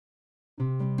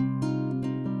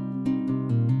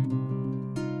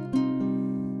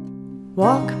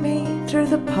Walk me through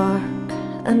the park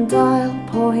and I'll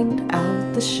point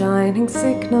out the shining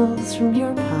signals from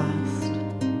your past.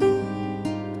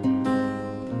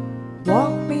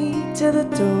 Walk me to the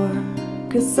door,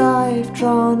 'cause I've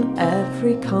drawn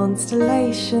every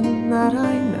constellation that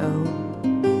I know.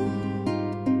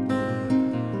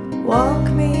 Walk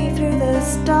me through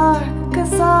this dark,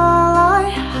 'cause all I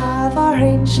have are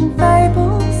ancient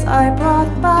fables I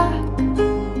brought back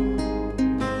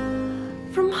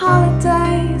from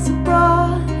holidays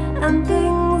abroad, and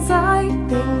things I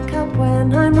think of when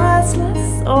I'm restless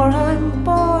or I'm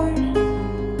bored.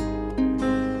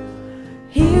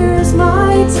 Here's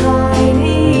my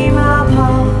tiny map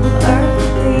of Earth,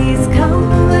 please come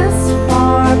this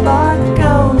far but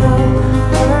go no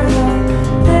further.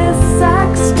 This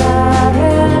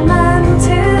experiment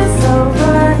is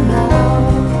over now.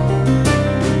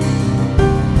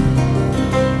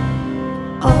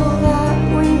 All that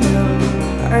we know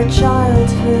are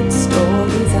childhood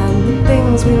stories and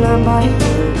things we learn by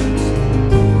heart.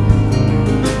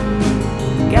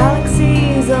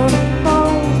 Galaxies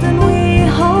unfold and we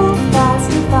hold fast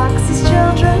to facts as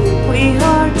children we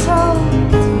are told.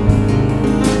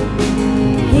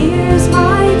 Here's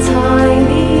my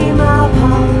tiny map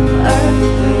of Earth,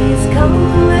 please come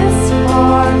this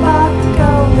far but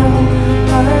go no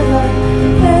further.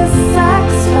 This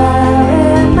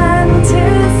experiment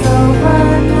is over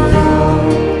now.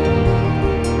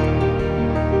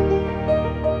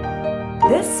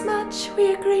 This much we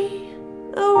agree,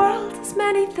 the world is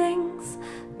many things,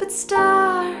 but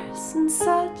stars and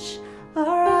such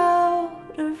are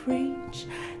out of reach.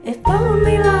 If only